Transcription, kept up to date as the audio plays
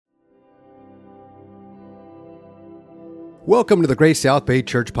Welcome to the Grace South Bay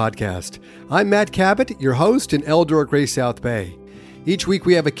Church Podcast. I'm Matt Cabot, your host and elder at Grace South Bay. Each week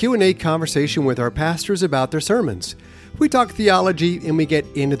we have a Q&A conversation with our pastors about their sermons. We talk theology and we get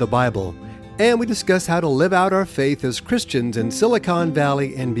into the Bible. And we discuss how to live out our faith as Christians in Silicon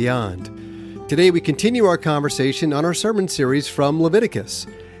Valley and beyond. Today we continue our conversation on our sermon series from Leviticus.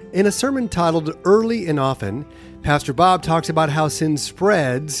 In a sermon titled Early and Often, Pastor Bob talks about how sin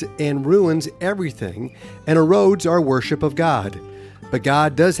spreads and ruins everything and erodes our worship of God. But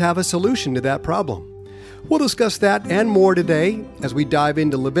God does have a solution to that problem. We'll discuss that and more today as we dive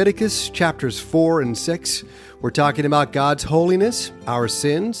into Leviticus chapters 4 and 6. We're talking about God's holiness, our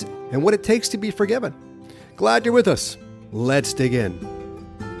sins, and what it takes to be forgiven. Glad you're with us. Let's dig in.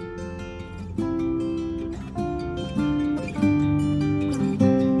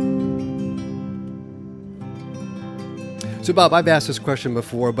 So, Bob, I've asked this question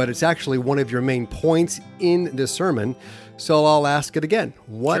before, but it's actually one of your main points in this sermon, so I'll ask it again.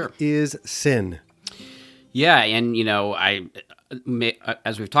 What is sin? Yeah, and,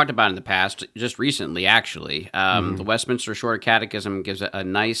 as we've talked about in the past, just recently, actually, the Westminster Shorter Catechism gives a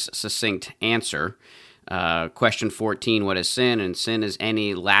nice, succinct answer. Question 14, what is sin? And sin is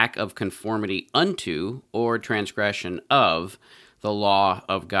any lack of conformity unto or transgression of the law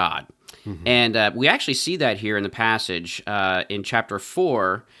of God. Mm-hmm. And we actually see that here in the passage in chapter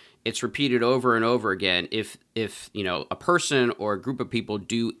 4. It's repeated over and over again. If a person or a group of people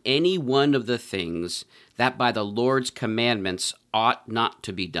do any one of the things that by the Lord's commandments ought not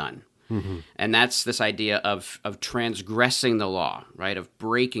to be done. Mm-hmm. And that's this idea of transgressing the law, right? Of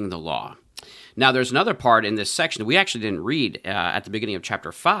breaking the law. Now, there's another part in this section that we actually didn't read at the beginning of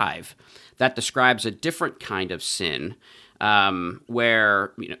chapter 5 that describes a different kind of sin.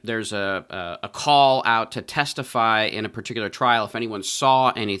 Where there's a call out to testify in a particular trial. If anyone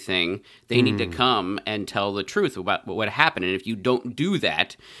saw anything, they need to come and tell the truth about what happened. And if you don't do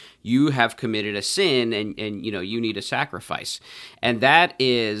that, you have committed a sin, and you need a sacrifice. And that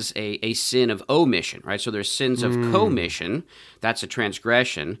is a sin of omission, right? So there's sins of commission, that's a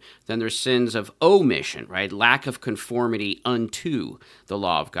transgression. Then there's sins of omission, right? Lack of conformity unto the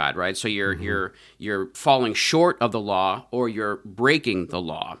law of God, right? So you're falling short of the law, or you're breaking the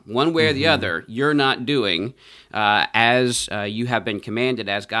law. One way or the other, you're not doing as you have been commanded,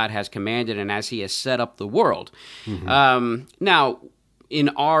 as God has commanded, and as He has set up the world. Now, in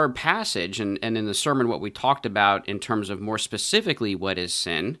our passage and in the sermon, what we talked about in terms of more specifically what is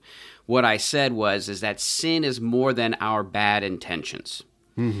sin, what I said is that sin is more than our bad intentions,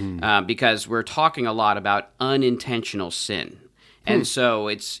 because we're talking a lot about unintentional sin. And so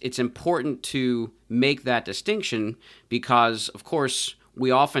it's important to make that distinction because, of course,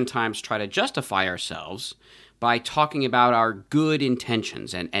 we oftentimes try to justify ourselves by talking about our good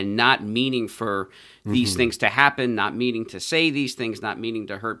intentions and not meaning for these things to happen, not meaning to say these things, not meaning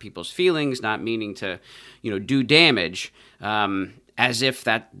to hurt people's feelings, not meaning to, do damage, as if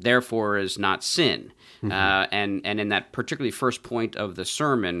that therefore is not sin. And in that particularly first point of the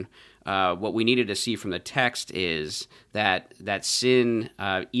sermon, what we needed to see from the text is that sin,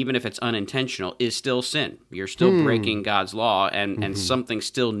 even if it's unintentional, is still sin. You're still breaking God's law, and something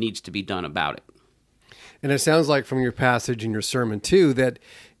still needs to be done about it. And it sounds like from your passage in your sermon, too, that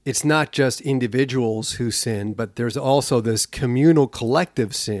it's not just individuals who sin, but there's also this communal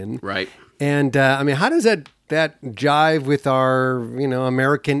collective sin. Right. And, how does that jive with our,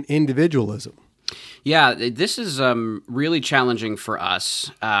 American individualism? Yeah, this is really challenging for us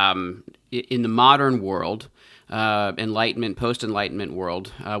in the modern world, Enlightenment, post-Enlightenment world,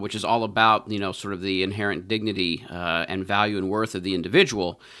 which is all about, sort of the inherent dignity and value and worth of the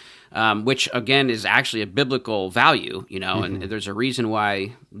individual. Which, again, is actually a biblical value, and there's a reason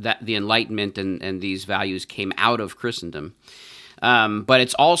why that the Enlightenment and these values came out of Christendom. But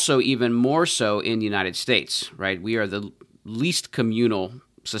it's also even more so in the United States, right? We are the least communal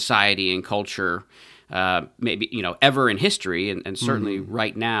society and culture, maybe, ever in history, and certainly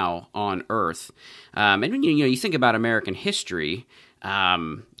right now on Earth. And when you think about American history,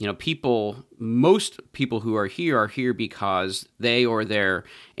 most people who are here because they or their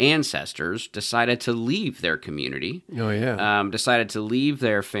ancestors decided to leave their community. Oh, yeah. Decided to leave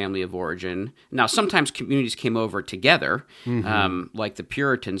their family of origin. Now, sometimes communities came over together, like the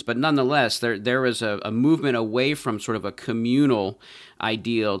Puritans, but nonetheless, there was a movement away from sort of a communal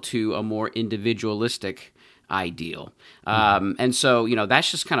ideal to a more individualistic ideal. And so,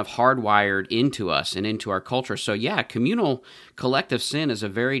 that's just kind of hardwired into us and into our culture. So yeah, communal collective sin is a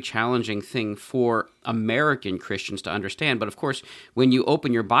very challenging thing for American Christians to understand. But of course, when you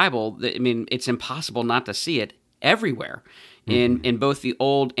open your Bible, it's impossible not to see it everywhere in both the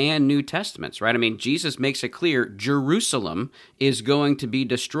Old and New Testaments, right? I mean, Jesus makes it clear Jerusalem is going to be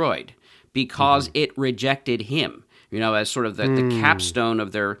destroyed because it rejected him. As sort of the capstone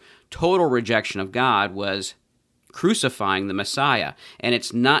of their total rejection of God was crucifying the Messiah. And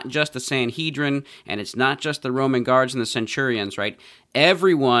it's not just the Sanhedrin, and it's not just the Roman guards and the centurions, right?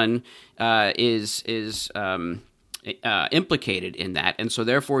 Everyone is implicated in that, and so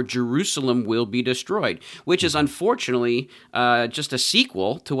therefore Jerusalem will be destroyed, which is unfortunately just a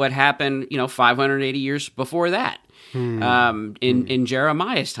sequel to what happened 580 years before that. In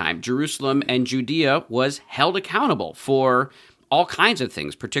Jeremiah's time, Jerusalem and Judea was held accountable for all kinds of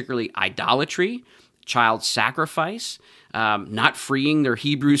things, particularly idolatry, child sacrifice, not freeing their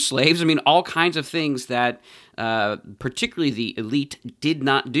Hebrew slaves. I mean, all kinds of things that particularly the elite did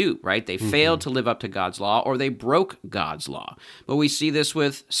not do, right? They failed to live up to God's law, or they broke God's law. But we see this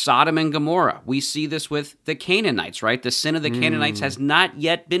with Sodom and Gomorrah. We see this with the Canaanites, right? The sin of the Canaanites has not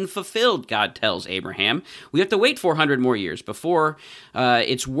yet been fulfilled, God tells Abraham. We have to wait 400 more years before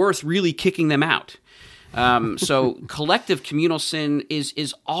it's worth really kicking them out. So collective communal sin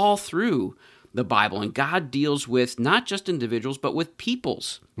is all through the Bible, and God deals with not just individuals, but with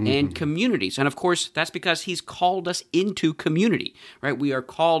peoples and communities. And of course, that's because he's called us into community, right? We are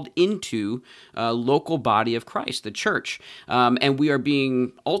called into a local body of Christ, the church. And we are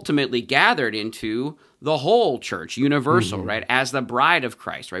being ultimately gathered into the whole church, universal, right? As the bride of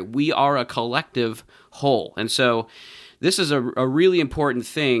Christ, right? We are a collective whole. And so this is a really important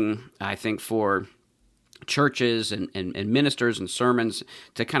thing, I think, for churches and ministers and sermons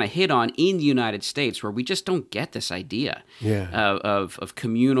to kind of hit on in the United States, where we just don't get this idea of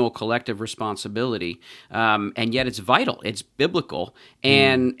communal collective responsibility, and yet it's vital, it's biblical,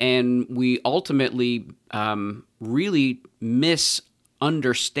 and we ultimately really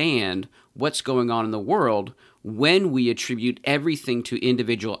misunderstand what's going on in the world when we attribute everything to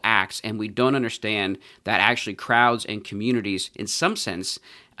individual acts, and we don't understand that actually crowds and communities, in some sense,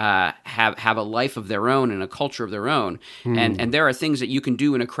 have a life of their own and a culture of their own. And there are things that you can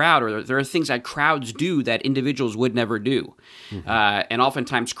do in a crowd, or there are things that crowds do that individuals would never do. And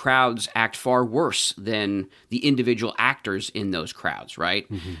oftentimes crowds act far worse than the individual actors in those crowds, right?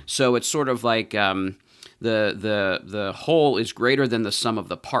 So it's sort of like the whole is greater than the sum of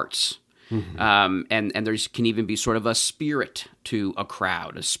the parts. And there can even be sort of a spirit to a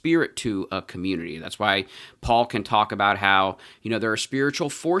crowd, a spirit to a community. That's why Paul can talk about how, there are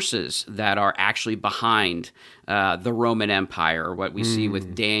spiritual forces that are actually behind the Roman Empire, or what we see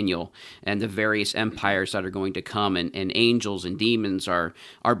with Daniel and the various empires that are going to come, and angels and demons are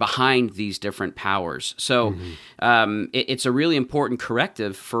behind these different powers. So it's a really important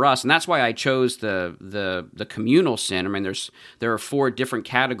corrective for us, and that's why I chose the communal sin. I mean, there are 4 different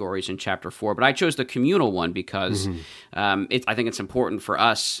categories in chapter 4, but I chose the communal one because I think it's important for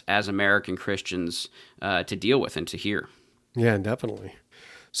us as American Christians to deal with and to hear. Yeah, definitely.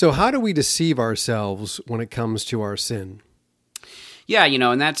 So how do we deceive ourselves when it comes to our sin? Yeah,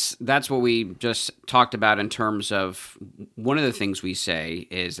 and that's what we just talked about in terms of one of the things we say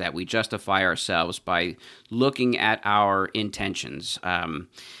is that we justify ourselves by looking at our intentions.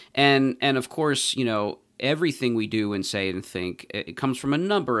 And of course, everything we do and say and think, it comes from a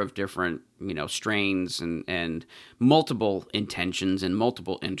number of different, strains and multiple intentions and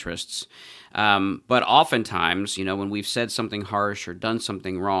multiple interests. But oftentimes, when we've said something harsh or done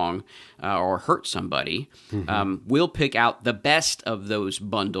something wrong or hurt somebody, we'll pick out the best of those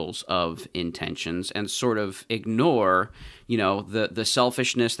bundles of intentions and sort of ignore, the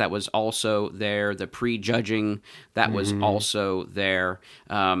selfishness that was also there, the prejudging that was also there,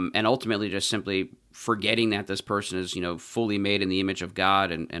 and ultimately just simply forgetting that this person is, fully made in the image of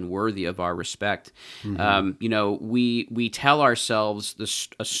God and worthy of our respect. We tell ourselves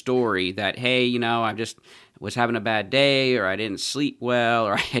a story that, hey, I just was having a bad day, or I didn't sleep well,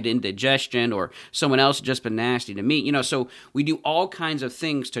 or I had indigestion, or someone else had just been nasty to me. So we do all kinds of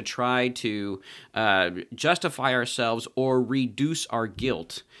things to try to justify ourselves or reduce our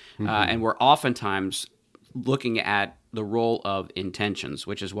guilt. And we're oftentimes looking at the role of intentions,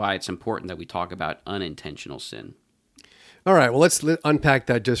 which is why it's important that we talk about unintentional sin. All right, well, let's unpack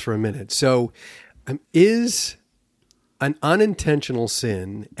that just for a minute. So is an unintentional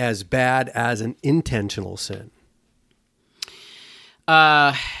sin as bad as an intentional sin?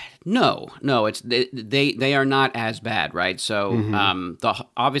 No, it's they are not as bad, right? So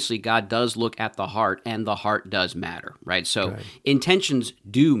obviously God does look at the heart, and the heart does matter, right? So intentions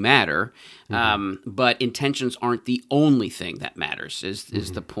do matter, but intentions aren't the only thing that matters.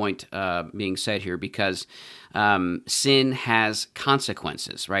 Is the point being said here? Because sin has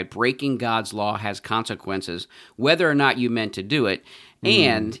consequences, right? Breaking God's law has consequences, whether or not you meant to do it.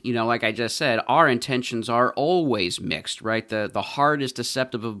 And, like I just said, our intentions are always mixed, right? The heart is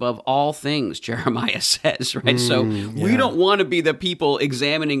deceptive above all things, Jeremiah says, right? So we don't want to be the people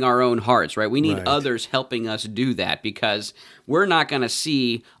examining our own hearts, right? We need others helping us do that, because we're not going to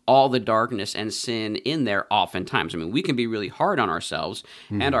see all the darkness and sin in there oftentimes. I mean, we can be really hard on ourselves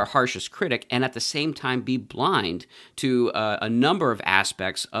and our harshest critic, and at the same time be blind to a number of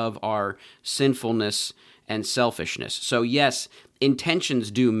aspects of our sinfulness and selfishness. So yes,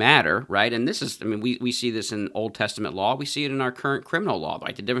 intentions do matter, right? And this is, we see this in Old Testament law. We see it in our current criminal law,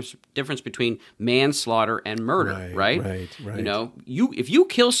 right? The difference between manslaughter and murder, right? Right. If you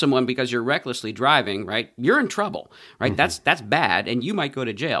kill someone because you're recklessly driving, right, you're in trouble, right? That's bad, and you might go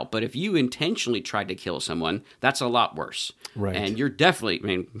to jail. But if you intentionally tried to kill someone, that's a lot worse. Right. And you're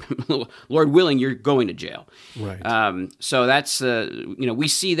definitely, Lord willing, you're going to jail. Right. So that's, we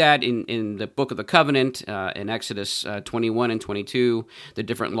see that in the Book of the Covenant, in Exodus 21 and 22. The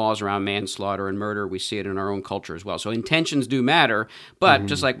different laws around manslaughter and murder, we see it in our own culture as well. So intentions do matter, but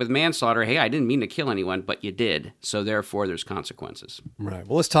just like with manslaughter, hey, I didn't mean to kill anyone, but you did. So therefore, there's consequences. Right.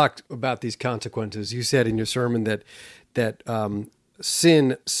 Well, let's talk about these consequences. You said in your sermon that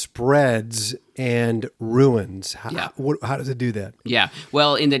sin spreads and ruins. How does it do that? Yeah.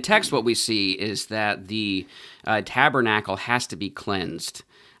 Well, in the text, what we see is that the tabernacle has to be cleansed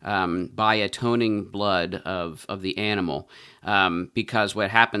by atoning blood of the animal, because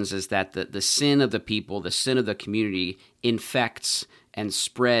what happens is that the sin of the people, the sin of the community, infects and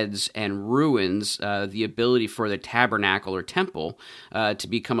spreads and ruins the ability for the tabernacle or temple to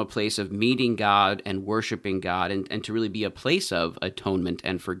become a place of meeting God and worshiping God, and to really be a place of atonement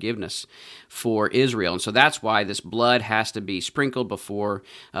and forgiveness for Israel. And so that's why this blood has to be sprinkled before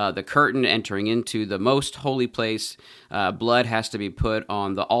the curtain entering into the most holy place. Blood has to be put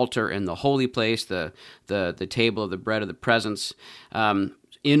on the altar in the holy place, the table of the bread of the presence,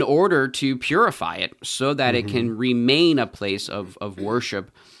 in order to purify it so that it can remain a place of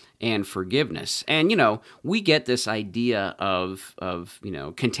worship and forgiveness. And, we get this idea of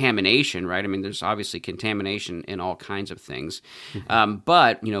contamination, right? I mean, there's obviously contamination in all kinds of things.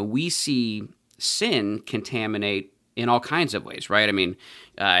 But, we see sin contaminate in all kinds of ways, right? I mean,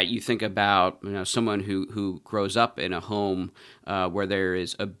 you think about someone who grows up in a home where there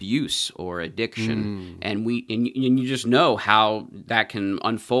is abuse or addiction, and you just know how that can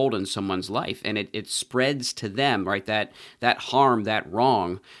unfold in someone's life, and it spreads to them, right? That harm, that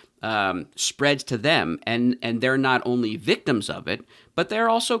wrong spreads to them, and they're not only victims of it, but they're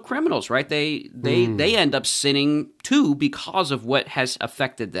also criminals, right? They end up sinning too because of what has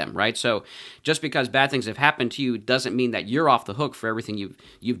affected them, right? So just because bad things have happened to you doesn't mean that you're off the hook for everything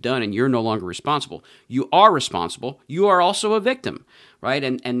you've done and you're no longer responsible. You are responsible. You are also a victim, right?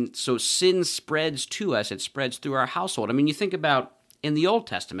 And so sin spreads to us. It spreads through our household. I mean, you think about in the Old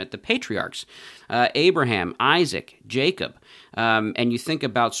Testament, the patriarchs, Abraham, Isaac, Jacob, and you think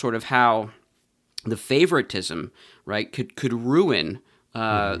about sort of how the favoritism, right, could ruin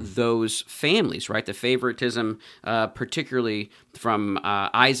those families, right? The favoritism, particularly from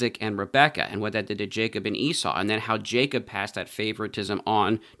Isaac and Rebekah, and what that did to Jacob and Esau, and then how Jacob passed that favoritism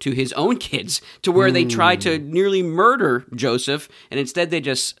on to his own kids, to where they tried to nearly murder Joseph, and instead they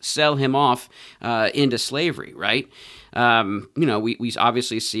just sell him off into slavery, right? We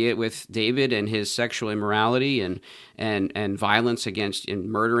obviously see it with David and his sexual immorality and violence against in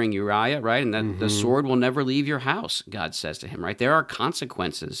murdering Uriah, right? And that the sword will never leave your house, God says to him, right? There are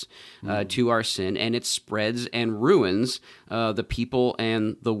consequences to our sin, and it spreads and ruins the people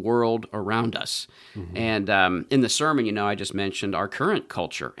and the world around us. And in the sermon, I just mentioned our current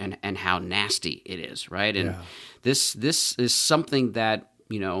culture and how nasty it is, right? And this is something that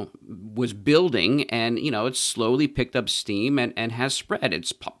was building, and, it's slowly picked up steam and has spread.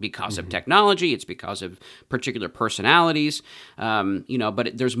 It's because of technology. It's because of particular personalities,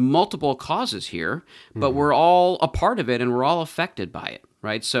 but there's multiple causes here, but we're all a part of it, and we're all affected by it,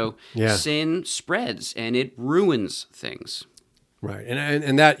 right? So sin spreads, and it ruins things. Right.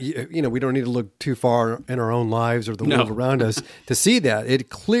 And that, we don't need to look too far in our own lives or the world around us to see that. It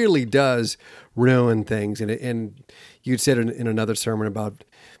clearly does ruin things. And you'd said in another sermon about,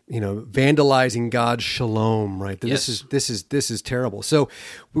 vandalizing God's shalom, right? This is terrible. So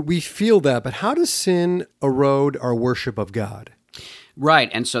we feel that, but how does sin erode our worship of God? Right,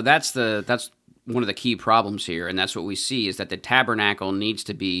 and so that's one of the key problems here, and that's what we see is that the tabernacle needs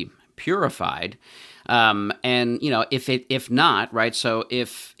to be purified. And if not, right, so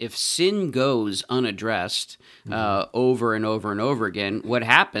if sin goes unaddressed over and over and over again, what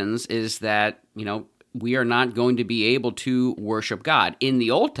happens is that we are not going to be able to worship God. In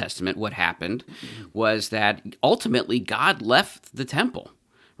the Old Testament, what happened was that ultimately God left the temple.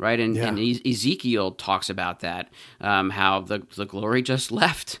 Right, and Ezekiel talks about that, how the glory just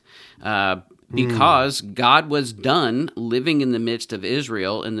left because God was done living in the midst of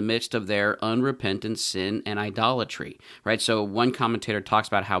Israel, in the midst of their unrepentant sin and idolatry. Right, so one commentator talks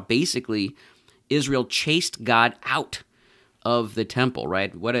about how basically Israel chased God out of the temple.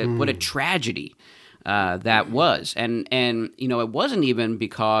 Right, what a tragedy that was, and it wasn't even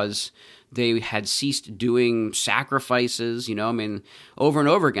because they had ceased doing sacrifices, over and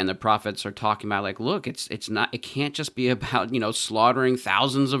over again, the prophets are talking about like, look, it can't just be about, slaughtering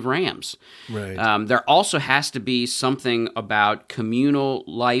thousands of rams. Right. There also has to be something about communal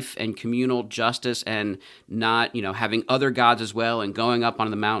life and communal justice and not, having other gods as well and going up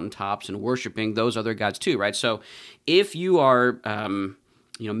on the mountaintops and worshiping those other gods too, right? So if you are,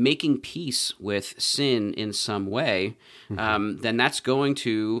 making peace with sin in some way, then that's going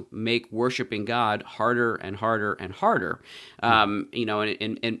to make worshiping God harder and harder and harder.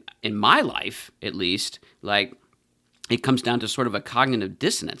 In my life, at least, like it comes down to sort of a cognitive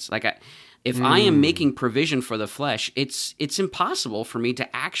dissonance. Like if I am making provision for the flesh, it's impossible for me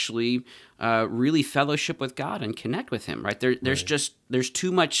to actually really fellowship with God and connect with Him. Right? There's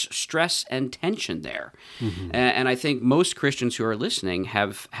too much stress and tension there, and I think most Christians who are listening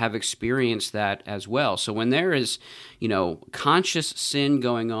have experienced that as well. So when there is, conscious sin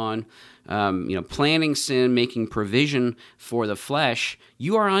going on, planning sin, making provision for the flesh,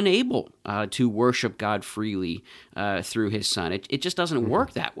 you are unable to worship God freely through His Son. It just doesn't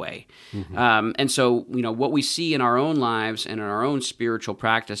work that way. And so, what we see in our own lives and in our own spiritual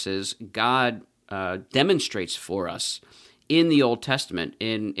practices, God demonstrates for us in the Old Testament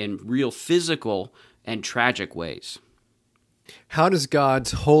in real physical and tragic ways. How does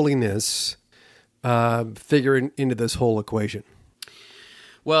God's holiness figure into this whole equation?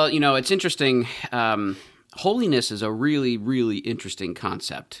 Well, it's interesting. Holiness is a really, really interesting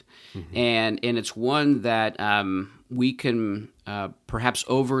concept, and it's one that we can perhaps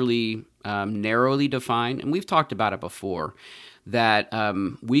overly narrowly define, and we've talked about it before, that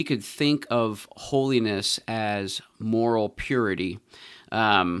we could think of holiness as moral purity,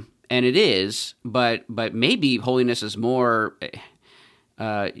 and it is, but maybe holiness is more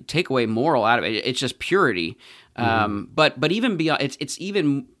take away moral out of it. It's just purity. But even beyond, it's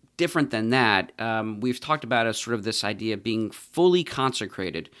even different than that. We've talked about as sort of this idea of being fully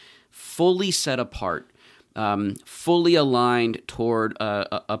consecrated, fully set apart, fully aligned toward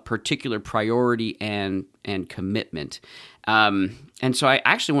a particular priority and commitment. And so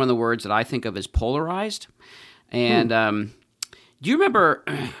actually one of the words that I think of is polarized. And do you remember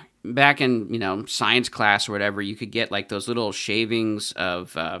back in science class or whatever, you could get like those little shavings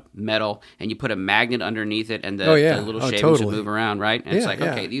of metal, and you put a magnet underneath it, and the little shavings would move around, right? And it's like,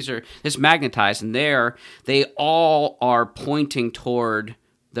 okay, this magnetized, and they all are pointing toward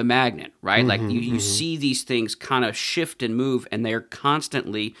the magnet, right? Like you see these things kind of shift and move, and they're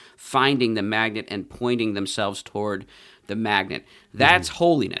constantly finding the magnet and pointing themselves toward the magnet. That's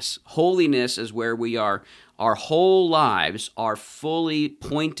holiness. Holiness is where we are. Our whole lives are fully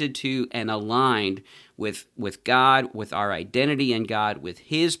pointed to and aligned with God, with our identity in God, with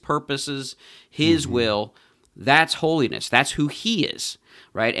His purposes, His will. That's holiness. That's who He is,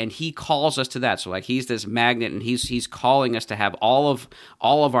 right? And He calls us to that. So like He's this magnet, and He's calling us to have all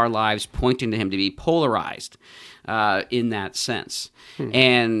of our lives pointing to Him, to be polarized in that sense.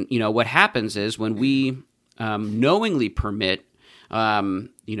 And what happens is when we knowingly permit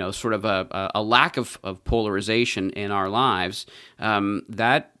sort of a lack of polarization in our lives,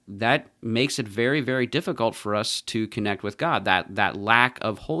 that makes it very, very difficult for us to connect with God, that lack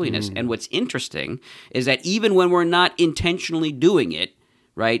of holiness. And what's interesting is that even when we're not intentionally doing it,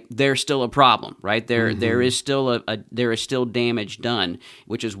 right, there's still a problem, right? There is still there is still damage done,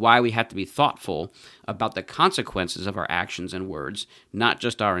 which is why we have to be thoughtful about the consequences of our actions and words, not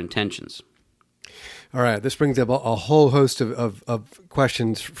just our intentions. All right, this brings up a whole host of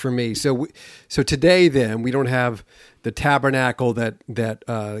questions for me. So today, then, we don't have the tabernacle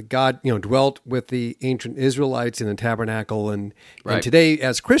that God dwelt with the ancient Israelites in the tabernacle, and today,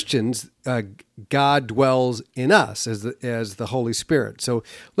 as Christians, God dwells in us as the Holy Spirit. So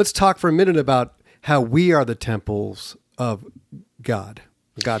let's talk for a minute about how we are the temples of God.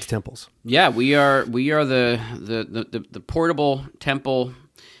 God's temples. Yeah, we are the portable temple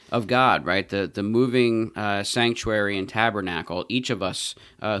of God, right? The moving sanctuary and tabernacle. Each of us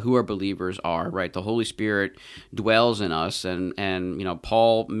who are believers are, right? The Holy Spirit dwells in us, and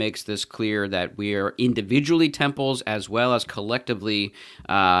Paul makes this clear that we are individually temples as well as collectively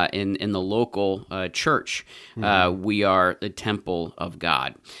in the local church. We are the temple of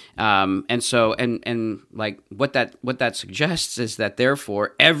God, and so like what that suggests is that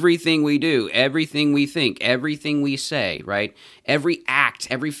therefore everything we do, everything we think, everything we say, right? Every act,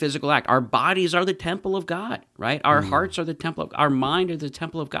 every physical act, our bodies are the temple of God, right? Our hearts are the temple of our mind are the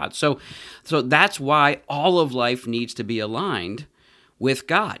temple of God. So that's why all of life needs to be aligned with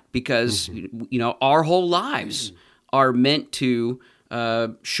God, because our whole lives are meant to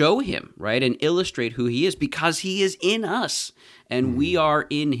show Him, right, and illustrate who He is, because He is in us and we are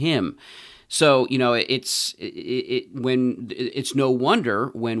in Him. So it's no wonder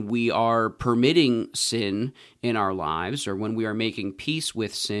when we are permitting sin in our lives, or when we are making peace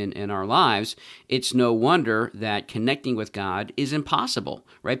with sin in our lives, it's no wonder that connecting with God is impossible,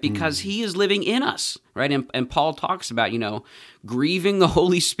 right? Because He is living in us, right? And Paul talks about, grieving the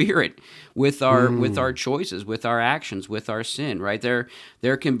Holy Spirit with our choices, with our actions, with our sin, right?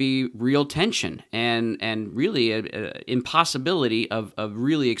 There can be real tension and really an impossibility of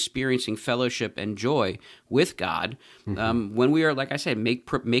really experiencing fellowship and joy with God when we are, like I said,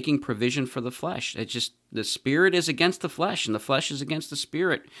 making provision for the flesh. It's just the Spirit is against the flesh, and the flesh is against the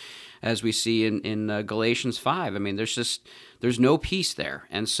Spirit, as we see in Galatians 5. I mean, there's no peace there.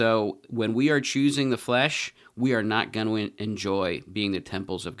 And so when we are choosing the flesh, we are not going to enjoy being the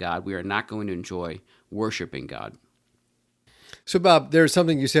temples of God. We are not going to enjoy worshiping God. So, Bob, there's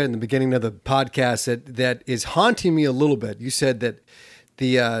something you said in the beginning of the podcast that is haunting me a little bit. You said that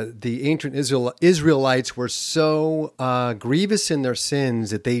the ancient Israelites were so grievous in their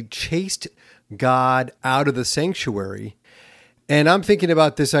sins that they chased God out of the sanctuary. And I'm thinking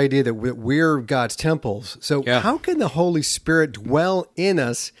about this idea that we're God's temples. So How can the Holy Spirit dwell in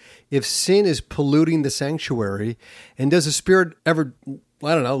us if sin is polluting the sanctuary? And does the Spirit ever,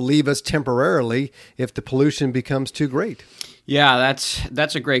 leave us temporarily if the pollution becomes too great? Yeah,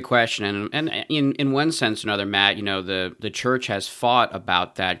 that's a great question, and in one sense or another, Matt, the church has fought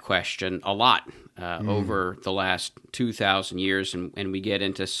about that question a lot over the last 2,000 years, and we get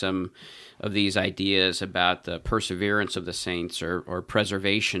into some of these ideas about the perseverance of the saints or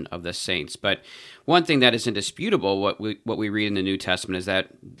preservation of the saints. But one thing that is indisputable, what we read in the New Testament, is that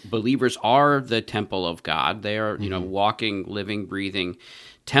believers are the temple of God. They are walking, living, breathing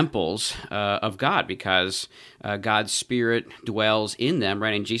temples of God, because God's Spirit dwells in them,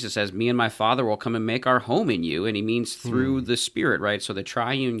 right? And Jesus says, "Me and my Father will come and make our home in you," and He means through the Spirit, right? So the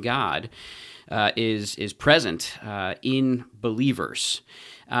triune God is present in believers,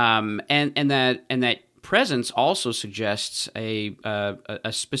 and that presence also suggests a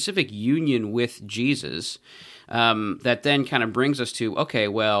specific union with Jesus. That then kind of brings us to, okay,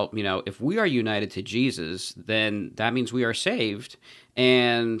 well, if we are united to Jesus, then that means we are saved,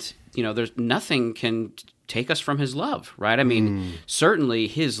 and there's nothing can take us from His love, right? I mean, certainly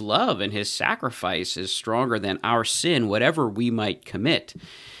His love and His sacrifice is stronger than our sin, whatever we might commit.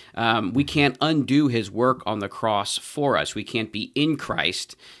 We can't undo His work on the cross for us. We can't be in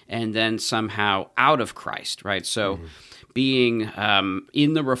Christ and then somehow out of Christ, right? So being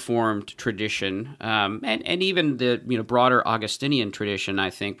in the Reformed tradition, and even the broader Augustinian tradition, I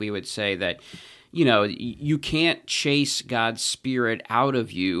think we would say that you can't chase God's Spirit out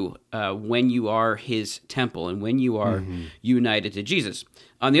of you when you are His temple and when you are united to Jesus.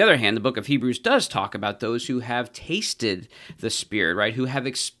 On the other hand, the book of Hebrews does talk about those who have tasted the Spirit, right? Who have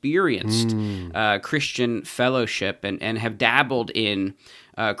experienced Christian fellowship and have dabbled in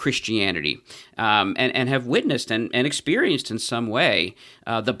Christianity, and have witnessed and experienced in some way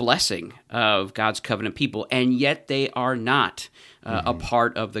the blessing of God's covenant people, and yet they are not a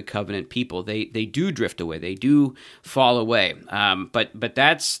part of the covenant people. They do drift away. They do fall away. But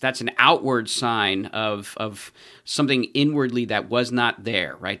that's an outward sign of something inwardly that was not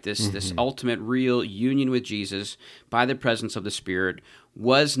there, right? This ultimate real union with Jesus by the presence of the Spirit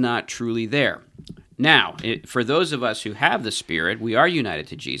was not truly there. Now, for those of us who have the Spirit, we are united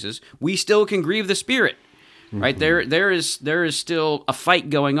to Jesus, we still can grieve the Spirit, right? There is still a fight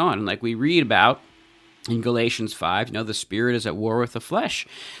going on, like we read about in Galatians 5, the Spirit is at war with the flesh,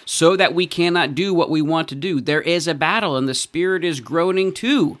 so that we cannot do what we want to do. There is a battle, and the Spirit is groaning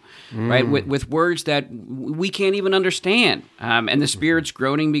too, right, with words that we can't even understand. And the Spirit's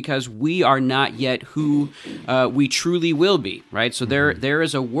groaning because we are not yet who we truly will be, right? So there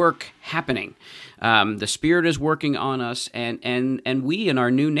is a work happening. The Spirit is working on us, and we in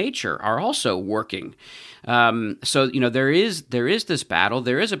our new nature are also working. So there is this battle.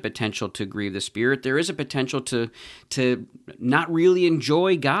 There is a potential to grieve the Spirit. There is a potential to not really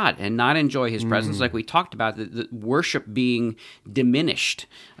enjoy God and not enjoy His presence, like we talked about. The worship being diminished,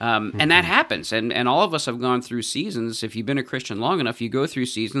 and that happens. And all of us have gone through seasons. If you've been a Christian long enough, you go through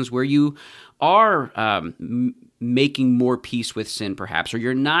seasons where you are making more peace with sin, perhaps, or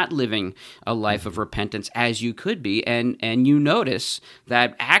you're not living a life of repentance as you could be, and you notice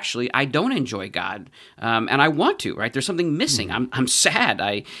that actually I don't enjoy God, and I want to. Right? There's something missing. I'm sad.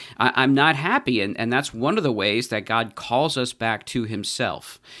 I'm not happy, and that's one of the ways that God calls us back to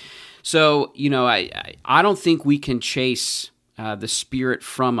Himself. So I don't think we can chase the Spirit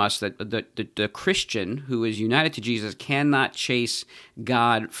from us. That the Christian who is united to Jesus cannot chase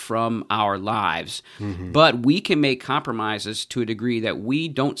God from our lives, but we can make compromises to a degree that we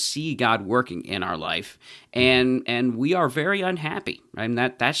don't see God working in our life, and we are very unhappy. And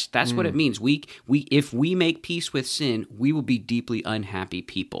that's what it means. We if we make peace with sin, we will be deeply unhappy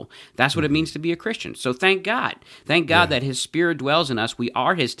people. That's what it means to be a Christian. So thank God that His Spirit dwells in us. We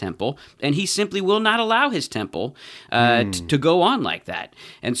are His temple, and He simply will not allow His temple to go on like that.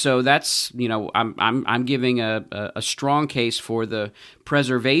 And so that's I'm giving a strong case for the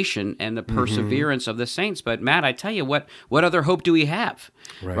preservation and the perseverance of the saints. But Matt, I tell you what other hope do we have?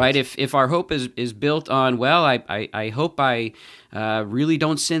 Right? If our hope is built on, well, I hope I really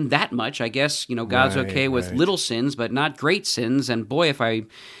don't sin that much. I guess God's okay with little sins, but not great sins. And boy, if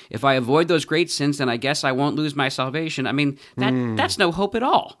I avoid those great sins, then I guess I won't lose my salvation. I mean, that's no hope at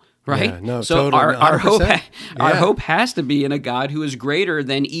all. Right? Yeah, no, so totally, our hope has to be in a God who is greater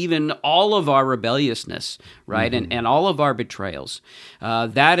than even all of our rebelliousness, right? And all of our betrayals.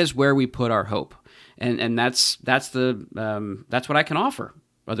 That is where we put our hope. And that's what I can offer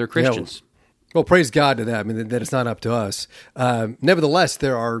other Christians. Well, praise God to that. I mean, that it's not up to us. Nevertheless,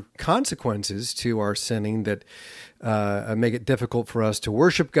 there are consequences to our sinning that make it difficult for us to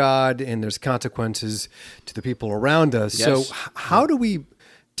worship God, and there's consequences to the people around us. Yes. So how do we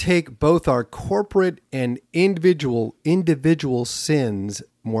take both our corporate and individual sins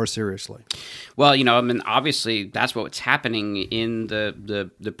more seriously? Well, obviously that's what's happening in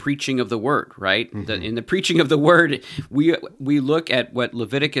the preaching of the word, right? In the preaching of the word, we look at what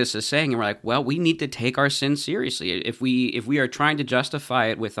Leviticus is saying, and we're like, well, we need to take our sin seriously. If we are trying to justify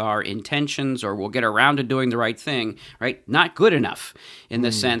it with our intentions, or we'll get around to doing the right thing, right? Not good enough in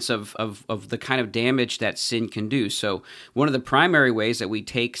the sense of the kind of damage that sin can do. So one of the primary ways that we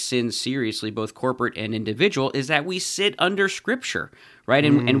take sin seriously, both corporate and individual, is that we sit under Scripture. Right,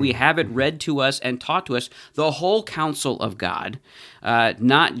 and we have it read to us and taught to us, the whole counsel of God,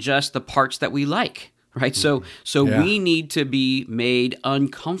 not just the parts that we like. Right, so we need to be made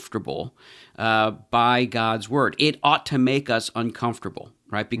uncomfortable by God's word. It ought to make us uncomfortable.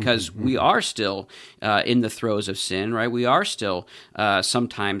 Right, because we are still in the throes of sin, right? We are still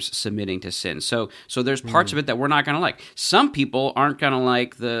sometimes submitting to sin. So there's parts of it that we're not going to like. Some people aren't going to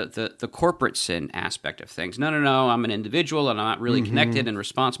like the corporate sin aspect of things. No, I'm an individual and I'm not really connected and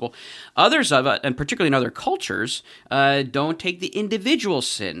responsible. Others of it, and particularly in other cultures, don't take the individual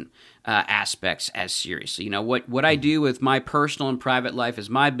sin aspects as seriously. What I do with my personal and private life is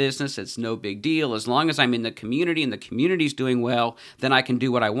my business. It's no big deal. As long as I'm in the community and the community's doing well, then I can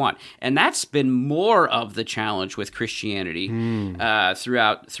do what I want. And that's been more of the challenge with Christianity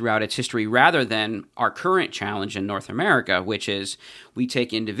throughout its history, rather than our current challenge in North America, which is we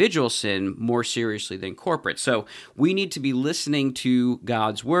take individual sin more seriously than corporate. So we need to be listening to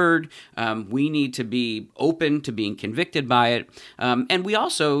God's word. We need to be open to being convicted by it. And we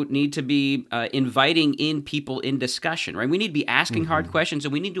also need to be inviting in people in discussion, right? We need to be asking hard questions,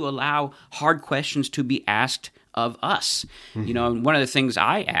 and we need to allow hard questions to be asked of us. And one of the things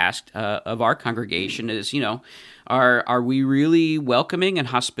I asked of our congregation is, are we really welcoming and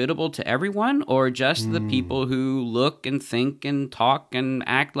hospitable to everyone, or just the people who look and think and talk and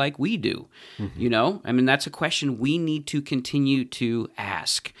act like we do? That's a question we need to continue to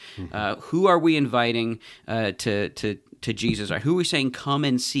ask. Who are we inviting to Jesus? Or who are we saying, come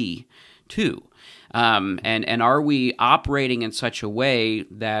and see too? And are we operating in such a way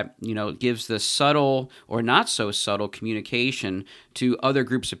that gives the subtle or not so subtle communication to other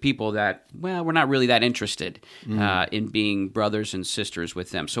groups of people that, well, we're not really that interested in being brothers and sisters with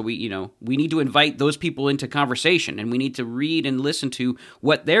them. So we need to invite those people into conversation, and we need to read and listen to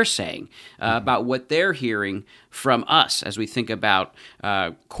what they're saying about what they're hearing from us as we think about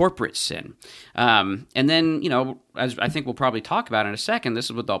corporate sin. And then, as I think we'll probably talk about in a second, this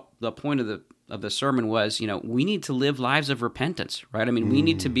is what the point of the sermon was. We need to live lives of repentance, right? We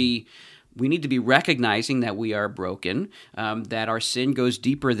need to be we need to be recognizing that we are broken, that our sin goes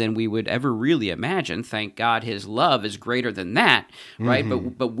deeper than we would ever really imagine. Thank God his love is greater than that, right?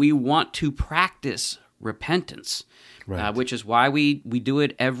 But we want to practice repentance. Right. Which is why we do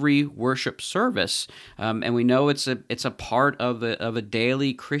it every worship service, and we know it's a part of a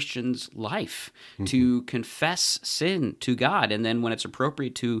daily Christian's life to confess sin to God, and then when it's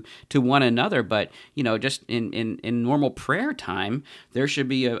appropriate to one another. But just in normal prayer time, there should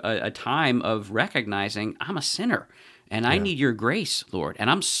be a time of recognizing I'm a sinner. And I need your grace, Lord, and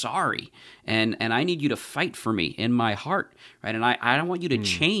I'm sorry, and I need you to fight for me in my heart, right? And I don't want you to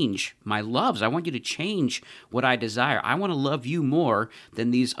change my loves. I want you to change what I desire. I want to love you more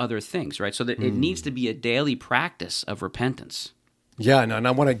than these other things, right? So that it needs to be a daily practice of repentance. Yeah, and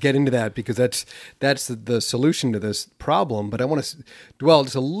I want to get into that because that's the solution to this problem. But I want to dwell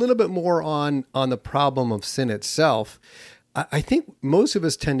just a little bit more on the problem of sin itself. I think most of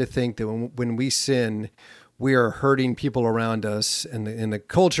us tend to think that when we sin, we are hurting people around us and in the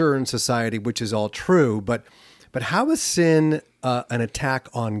culture and society, which is all true. But how is sin an attack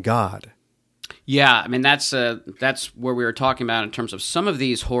on God? Yeah, I mean that's where we were talking about in terms of some of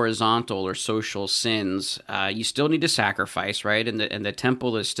these horizontal or social sins. You still need to sacrifice, right? And the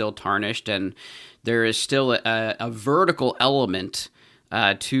temple is still tarnished, and there is still a vertical element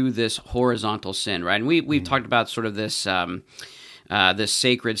to this horizontal sin, right? And we've talked about sort of this. This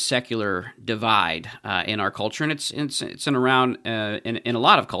sacred secular divide in our culture, and it's in around in a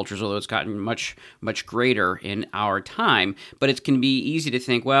lot of cultures, although it's gotten much greater in our time. But it can be easy to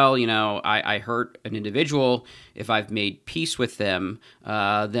think, well, I hurt an individual. If I've made peace with them,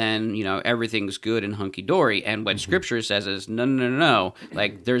 then everything's good and hunky dory. And what Scripture says is no.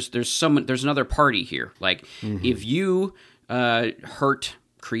 Like there's another party here. Like if you hurt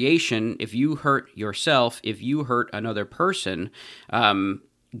creation, if you hurt yourself, if you hurt another person,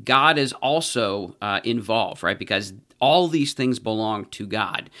 God is also involved, right? Because all these things belong to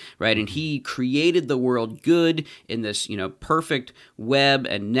God, right? And He created the world good in this, perfect web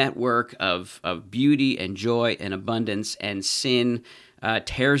and network of beauty and joy and abundance, and sin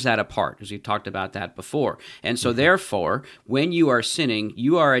tears that apart, as we've talked about that before. And so therefore, when you are sinning,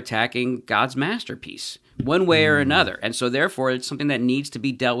 you are attacking God's masterpiece, one way or another. And so therefore, it's something that needs to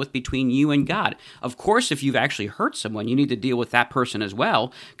be dealt with between you and God. Of course, if you've actually hurt someone, you need to deal with that person as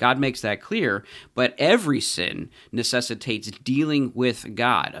well. God makes that clear. But every sin necessitates dealing with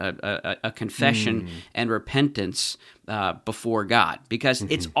God, a confession and repentance before God, because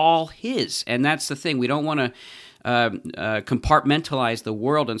it's all His. And that's the thing. We don't want to compartmentalize the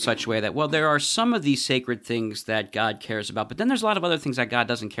world in such a way that, well, there are some of these sacred things that God cares about, but then there's a lot of other things that God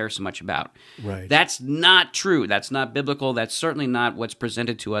doesn't care so much about. Right. That's not true. That's not biblical. That's certainly not what's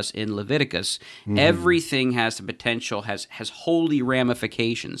presented to us in Leviticus. Everything has the potential, has holy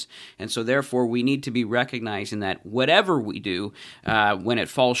ramifications. And so therefore, we need to be recognizing that whatever we do, when it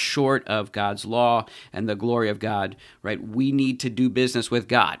falls short of God's law and the glory of God, right, we need to do business with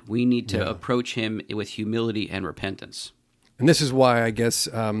God. We need to approach Him with humility and repentance. And this is why I guess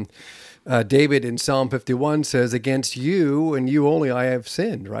David in Psalm 51 says, "Against you and you only I have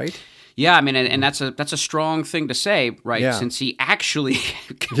sinned," right? Yeah, I mean, and that's a strong thing to say, right? Yeah. Since he actually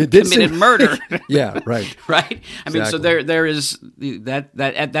committed murder. Yeah, right. Right? I mean, so there is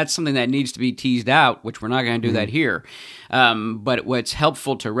that's something that needs to be teased out, which we're not going to do that here. But what's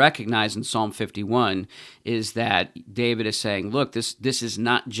helpful to recognize in Psalm 51 is that David is saying, look, this is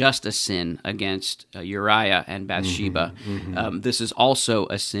not just a sin against Uriah and Bathsheba. This is also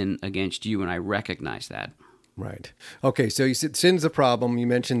a sin against you, and I recognize that. Right. Okay, so you said sin's the problem. You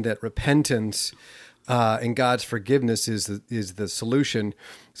mentioned that repentance and God's forgiveness is the solution.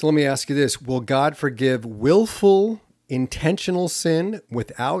 So let me ask you this. Will God forgive willful, intentional sin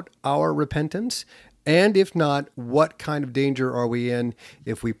without our repentance? And if not, what kind of danger are we in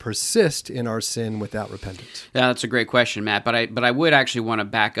if we persist in our sin without repentance? Yeah, that's a great question, Matt. But I would actually want to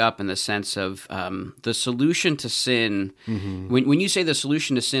back up in the sense of the solution to sin. When you say the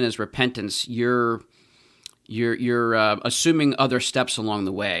solution to sin is repentance, you're assuming other steps along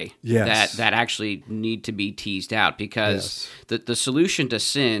the way that actually need to be teased out, because the solution to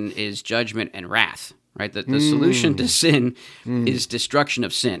sin is judgment and wrath, right? The solution to sin is destruction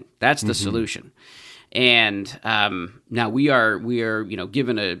of sin. That's the solution. And now we are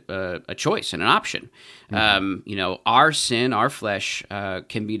given a choice and an option. Our sin, our flesh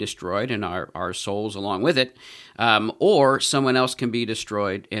can be destroyed, and our souls along with it, or someone else can be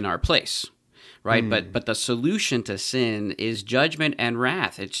destroyed in our place. Right, but the solution to sin is judgment and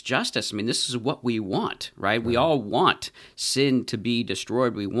wrath. It's justice. I mean, this is what we want, right? We all want sin to be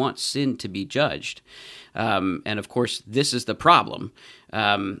destroyed. We want sin to be judged. And of course, this is the problem,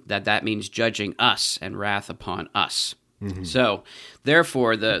 that means judging us and wrath upon us. Mm-hmm. So,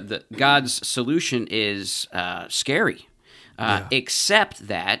 therefore, the God's solution is scary. Except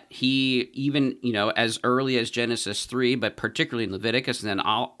that he, even, as early as Genesis 3, but particularly in Leviticus, and then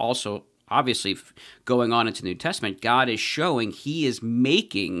also obviously going on into the New Testament, God is showing he is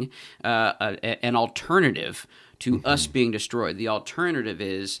making an alternative to us being destroyed. The alternative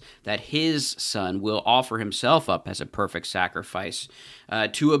is that his son will offer himself up as a perfect sacrifice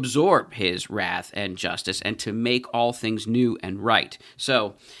to absorb his wrath and justice and to make all things new and right.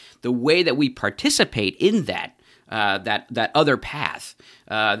 So the way that we participate in that other path,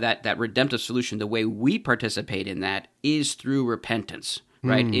 that redemptive solution, the way we participate in that is through repentance.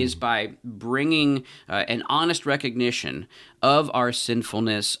 Right, is by bringing an honest recognition of our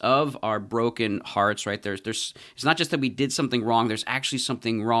sinfulness, of our broken hearts. Right, there's it's not just that we did something wrong. There's actually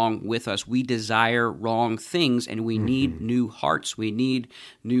something wrong with us. We desire wrong things, and we need new hearts. We need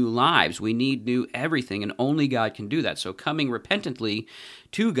new lives. We need new everything, and only God can do that. So, coming repentantly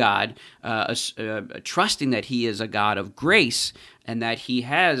to God, trusting that He is a God of grace and that He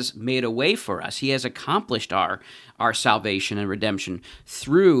has made a way for us. He has accomplished our salvation and redemption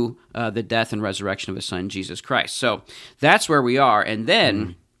through the death and resurrection of His Son, Jesus Christ. So that's where we are. And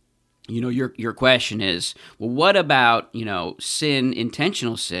then, your question is, well, what about, sin,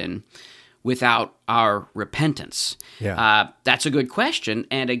 intentional sin, without our repentance? Yeah. That's a good question.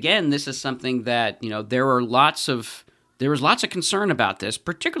 And again, this is something that, there was lots of concern about this,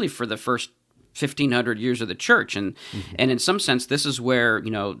 particularly for the first 1,500 years of the church, and in some sense, this is where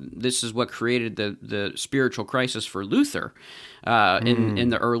this is what created the spiritual crisis for Luther in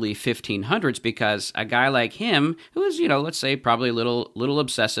the early 1500s, because a guy like him, who was let's say probably a little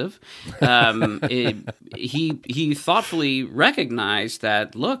obsessive, he thoughtfully recognized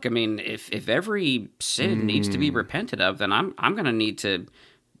that, look, I mean, if every sin needs to be repented of, then I'm going to need to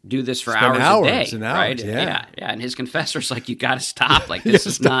do this for hours a day, and hours, right? Yeah. And his confessor's like, you got to stop. Like, this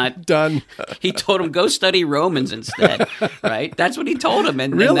is not done. He told him, go study Romans instead, right? That's what he told him,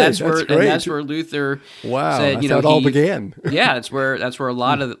 and, really? and that's where Luther said, that's how it all began. Yeah, that's where a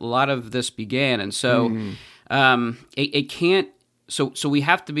lot of this began, and so it can't. So we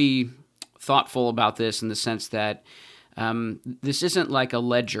have to be thoughtful about this in the sense that this isn't like a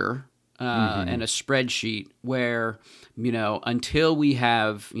ledger and a spreadsheet where, until we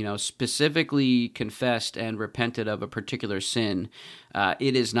have, specifically confessed and repented of a particular sin,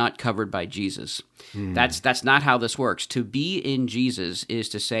 it is not covered by Jesus. That's not how this works. To be in Jesus is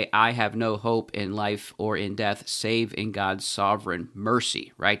to say, I have no hope in life or in death save in God's sovereign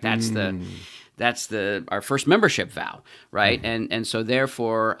mercy, right? That's our first membership vow, right? And so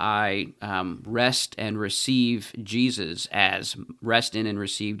therefore I rest in and receive Jesus as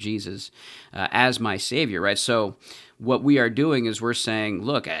my Savior, right? So what we are doing is we're saying,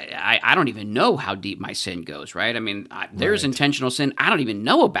 look, I don't even know how deep my sin goes, right? I mean, there's intentional sin I don't even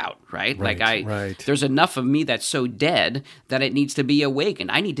know about, right? There's enough of me that's so dead that it needs to be awakened.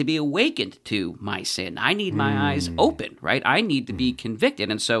 I need to be awakened to my sin. I need my eyes open, right? I need to be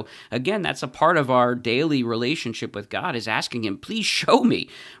convicted. And so, again, that's a part of our daily relationship with God, is asking Him, please show me,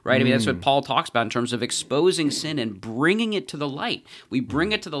 right? I mean, that's what Paul talks about in terms of exposing sin and bringing it to the light. We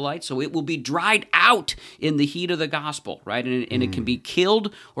bring it to the light so it will be dried out in the heat of the gospel, right? And it can be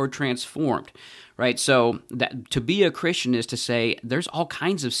killed or transformed, right? So that to be a Christian is to say, there's all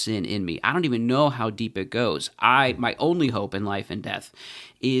kinds of sin in me. I don't even know how deep it goes. My only hope in life and death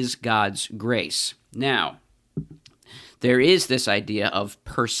is God's grace. Now, there is this idea of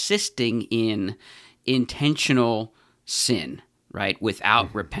persisting in intentional sin, right,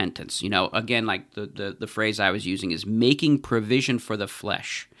 without repentance. Again, like the phrase I was using is making provision for the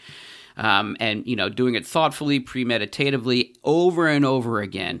flesh. And doing it thoughtfully, premeditatively, over and over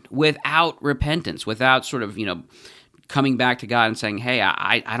again, without repentance, without sort of, coming back to God and saying, hey,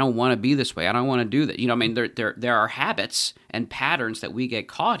 I don't want to be this way. I don't want to do that. There are habits and patterns that we get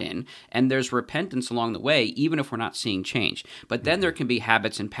caught in, and there's repentance along the way, even if we're not seeing change. But then there can be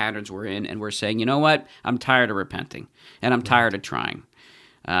habits and patterns we're in, and we're saying, you know what? I'm tired of repenting, and I'm tired of trying.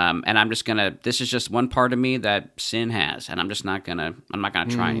 And I'm just this is just one part of me that sin has, and I'm not gonna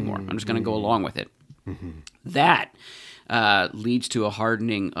try anymore. I'm just gonna go along with it. That leads to a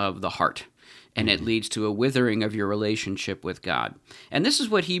hardening of the heart, and it leads to a withering of your relationship with God. And this is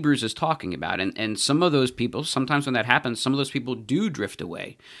what Hebrews is talking about. And some of those people, sometimes when that happens, some of those people do drift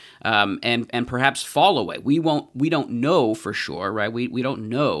away, and perhaps fall away. We don't know for sure, right? We don't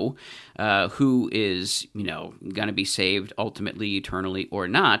know who is, going to be saved ultimately, eternally, or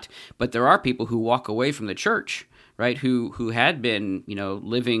not. But there are people who walk away from the church, right? Who had been,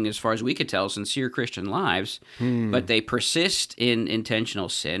 living, as far as we could tell, sincere Christian lives, but they persist in intentional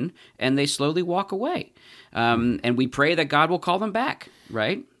sin and they slowly walk away. And we pray that God will call them back,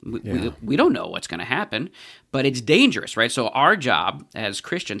 right? We don't know what's going to happen, but it's dangerous, right? So our job as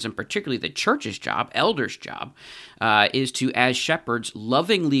Christians, and particularly the church's job, elders' job, is to, as shepherds,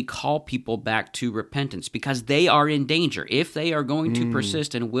 lovingly call people back to repentance because they are in danger. If they are going to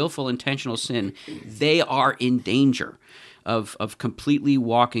persist in willful, intentional sin, they are in danger of completely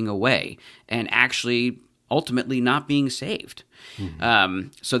walking away and actually ultimately not being saved.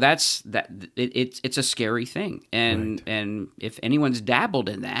 So that's that. It's a scary thing, and if anyone's dabbled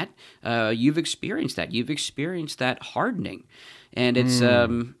in that, you've experienced that. You've experienced that hardening, and it's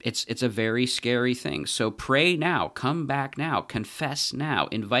a very scary thing. So pray now, come back now, confess now,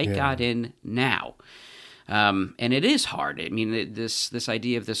 invite God in now. And it is hard. I mean, this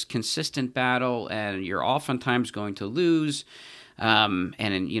idea of this consistent battle, and you're oftentimes going to lose.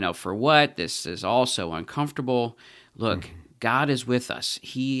 And for what? This is also uncomfortable. Look, God is with us.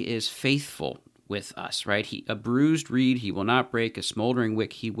 He is faithful with us, right? A bruised reed he will not break, a smoldering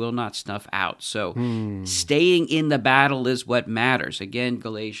wick he will not snuff out. So staying in the battle is what matters. Again,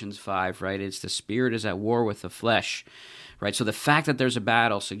 Galatians 5, right? It's the spirit is at war with the flesh, right? So the fact that there's a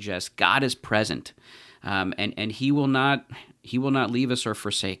battle suggests God is present, and he will not leave us or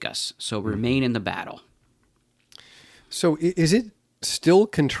forsake us. So remain in the battle. So is it still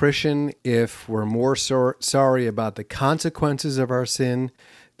contrition if we're more sorry about the consequences of our sin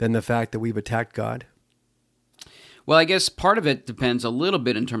than the fact that we've attacked God? Well, I guess part of it depends a little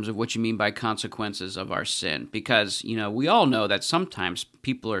bit in terms of what you mean by consequences of our sin, because, we all know that sometimes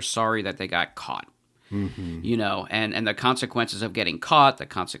people are sorry that they got caught. And the consequences of getting caught, the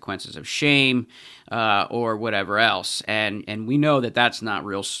consequences of shame, or whatever else. And we know that that's not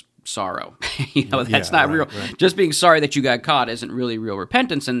real sorrow. That's not real. Right. Just being sorry that you got caught isn't really real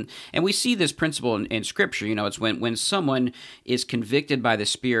repentance. And we see this principle in Scripture. It's when someone is convicted by the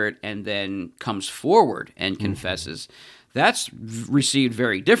Spirit and then comes forward and confesses. That's received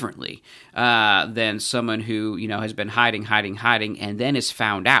very differently than someone who, has been hiding, and then is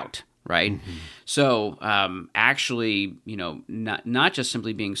found out, right? So actually, not just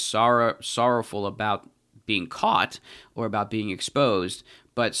simply being sorrowful about being caught or about being exposed,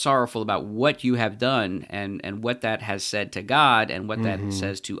 but sorrowful about what you have done and what that has said to God and what that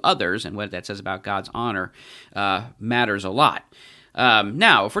says to others and what that says about God's honor matters a lot.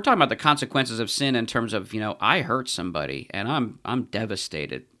 Now, if we're talking about the consequences of sin in terms of, I hurt somebody and I'm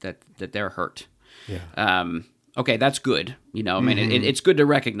devastated that they're hurt. Yeah. Okay, that's good. It's good to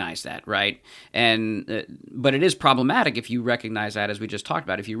recognize that, right? And but it is problematic if you recognize that, as we just talked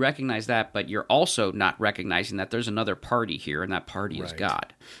about. If you recognize that, but you're also not recognizing that there's another party here, and that party is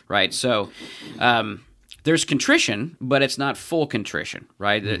God, right? So there's contrition, but it's not full contrition,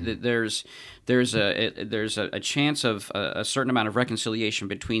 right? There's a chance of a certain amount of reconciliation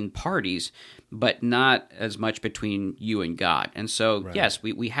between parties, but not as much between you and God. And so, yes,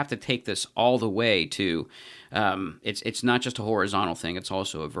 we have to take this all the way to it's not just a horizontal thing; it's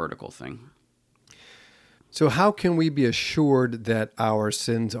also a vertical thing. So, how can we be assured that our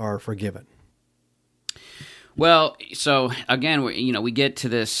sins are forgiven? Well, so again, we get to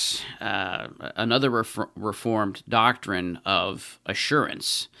this another Reformed doctrine of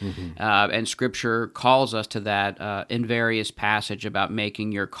assurance, and Scripture calls us to that in various passages about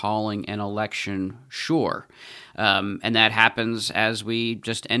making your calling and election sure. And that happens as we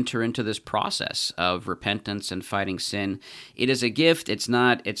just enter into this process of repentance and fighting sin. It is a gift. It's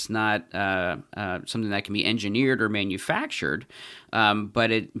not something that can be engineered or manufactured.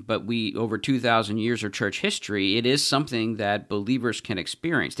 But we, over 2,000 years of church history, it is something that believers can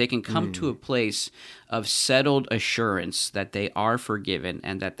experience. They can come to a place of settled assurance that they are forgiven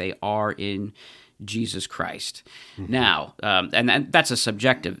and that they are in Jesus Christ. Now, and that's a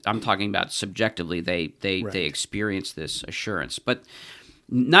subjective. I'm talking about subjectively. They experience this assurance, but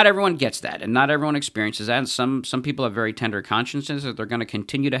not everyone gets that, and not everyone experiences that. And some people have very tender consciences that they're going to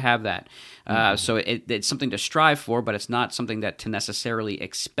continue to have that. So it's something to strive for, but it's not something that to necessarily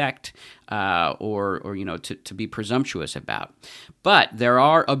expect or to be presumptuous about. But there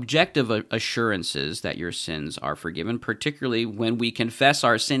are objective assurances that your sins are forgiven, particularly when we confess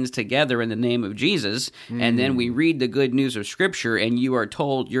our sins together in the name of Jesus, and then we read the good news of Scripture, and you are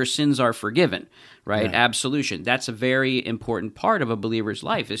told your sins are forgiven. Right? Absolution. That's a very important part of a believer's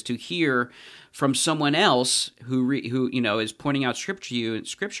life, is to hear from someone else who is pointing out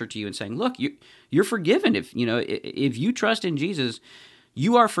Scripture to you and saying, "Look, you're forgiven if you trust in Jesus.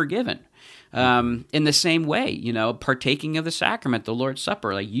 you are forgiven. In the same way, partaking of the sacrament, the Lord's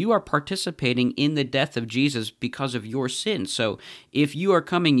Supper, like you are participating in the death of Jesus because of your sin. So if you are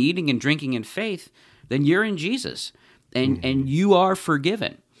coming, eating, and drinking in faith, then you're in Jesus, and you are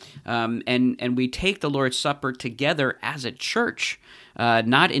forgiven. And we take the Lord's Supper together as a church,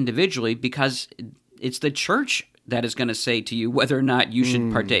 not individually, because it's the church that is going to say to you whether or not you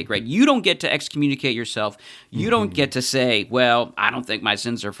should partake, right? You don't get to excommunicate yourself. You don't get to say, well, I don't think my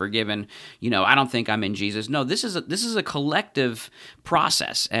sins are forgiven. I don't think I'm in Jesus. No, this is a collective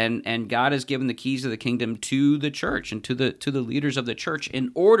process, and God has given the keys of the kingdom to the church and to the leaders of the church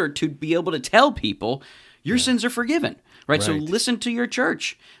in order to be able to tell people your sins are forgiven, right? So listen to your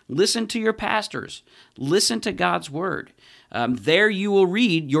church, listen to your pastors, listen to God's word. There you will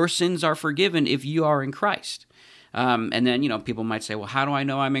read, your sins are forgiven if you are in Christ. And then, people might say, well, how do I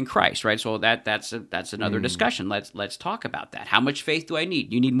know I'm in Christ, right? So that's another discussion. Let's talk about that. How much faith do I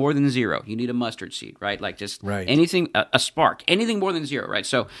need? You need more than 0. You need a mustard seed, right? Like just anything, a spark, anything more than 0, right?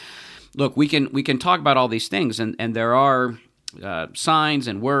 So look, we can talk about all these things, and there are signs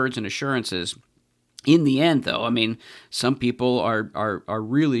and words and assurances. In the end, though, I mean, some people are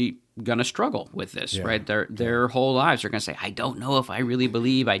really going to struggle with this, right? Their whole lives are going to say, I don't know if I really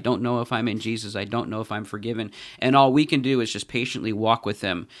believe. I don't know if I'm in Jesus. I don't know if I'm forgiven. And all we can do is just patiently walk with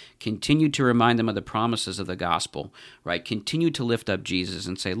them, continue to remind them of the promises of the gospel, right? Continue to lift up Jesus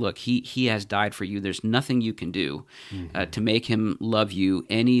and say, look, he has died for you. There's nothing you can do to make him love you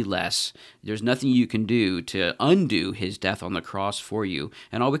any less. There's nothing you can do to undo his death on the cross for you.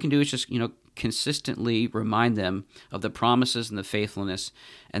 And all we can do is just, consistently remind them of the promises and the faithfulness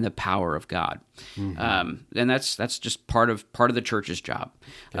and the power of God. And that's just part of the church's job.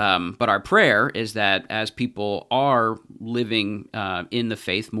 But our prayer is that as people are living in the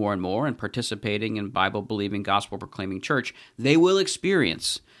faith more and more and participating in Bible-believing, gospel-proclaiming church, they will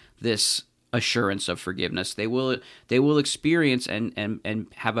experience this assurance of forgiveness. They will experience and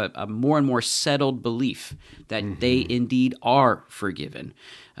have a more and more settled belief that they indeed are forgiven,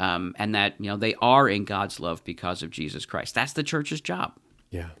 and that they are in God's love because of Jesus Christ. That's the church's job.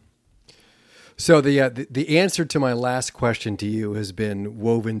 Yeah. So the answer to my last question to you has been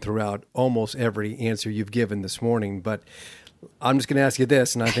woven throughout almost every answer you've given this morning, but I'm just going to ask you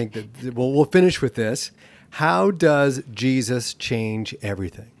this, and I think that we'll finish with this. How does Jesus change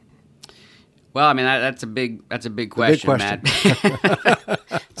everything? Well, I mean that's a big question, Matt.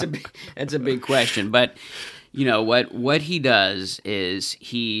 It's a big question, but what he does is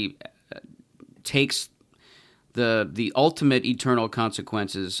he takes the ultimate eternal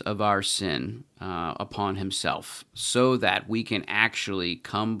consequences of our sin upon himself, so that we can actually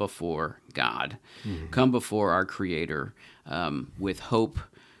come before God, come before our Creator with hope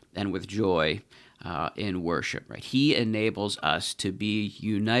and with joy. In worship, right? He enables us to be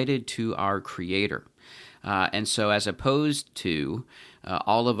united to our Creator. And so as opposed to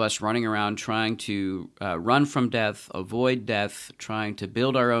all of us running around trying to run from death, avoid death, trying to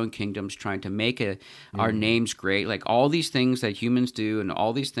build our own kingdoms, trying to make our names great, like all these things that humans do and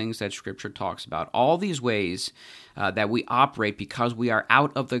all these things that Scripture talks about, all these ways that we operate because we are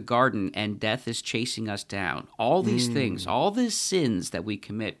out of the garden and death is chasing us down. All these things, all these sins that we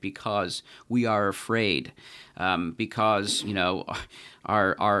commit because we are afraid, because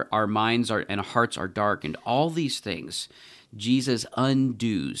our minds and hearts are darkened. All these things, Jesus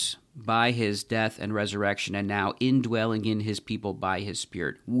undoes by his death and resurrection, and now indwelling in his people by his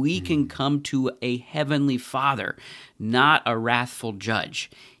Spirit. We can come to a heavenly Father, not a wrathful judge.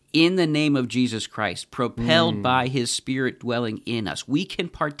 In the name of Jesus Christ, propelled by his Spirit dwelling in us, we can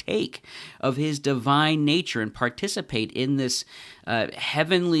partake of his divine nature and participate in this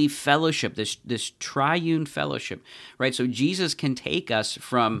heavenly fellowship, this triune fellowship, right? So Jesus can take us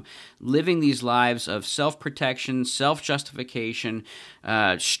from living these lives of self-protection, self-justification,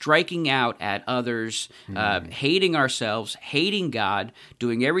 striking out at others, hating ourselves, hating God,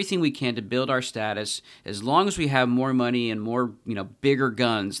 doing everything we can to build our status. As long as we have more money and more, bigger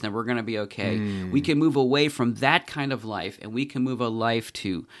guns, then we're going to be okay. We can move away from that kind of life, and we can move a life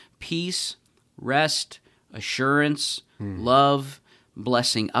to peace, rest, assurance, love,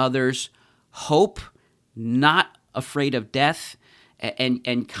 blessing others, hope, not afraid of death,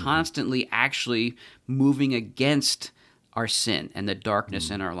 and constantly actually moving against our sin and the darkness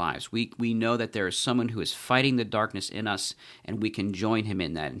in our lives. We know that there is someone who is fighting the darkness in us, and we can join him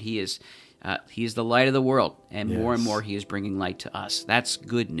in that. And he is the light of the world, and more and more he is bringing light to us. That's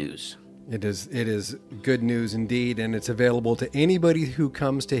good news. It is good news indeed, and it's available to anybody who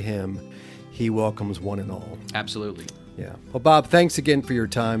comes to him. He welcomes one and all. Absolutely. Yeah. Well, Bob, thanks again for your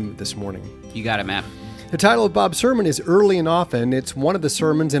time this morning. You got it, Matt. The title of Bob's sermon is Early and Often. It's one of the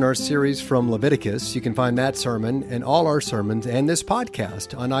sermons in our series from Leviticus. You can find that sermon and all our sermons and this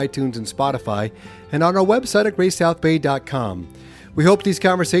podcast on iTunes and Spotify and on our website at gracesouthbay.com. We hope these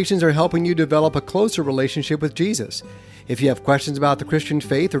conversations are helping you develop a closer relationship with Jesus. If you have questions about the Christian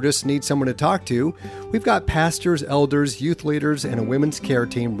faith or just need someone to talk to, we've got pastors, elders, youth leaders, and a women's care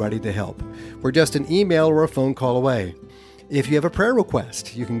team ready to help. We're just an email or a phone call away. If you have a prayer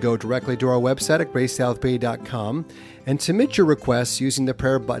request, you can go directly to our website at gracesouthbay.com and submit your requests using the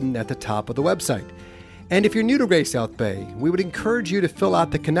prayer button at the top of the website. And if you're new to Grace South Bay, we would encourage you to fill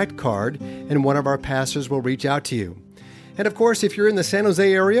out the Connect card and one of our pastors will reach out to you. And of course, if you're in the San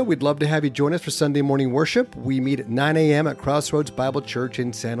Jose area, we'd love to have you join us for Sunday morning worship. We meet at 9 a.m. at Crossroads Bible Church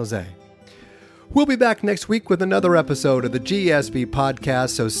in San Jose. We'll be back next week with another episode of the GSB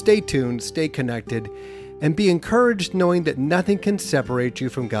podcast, so stay tuned, stay connected, and be encouraged knowing that nothing can separate you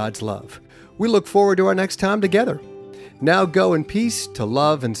from God's love. We look forward to our next time together. Now go in peace to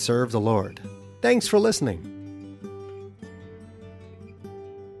love and serve the Lord. Thanks for listening.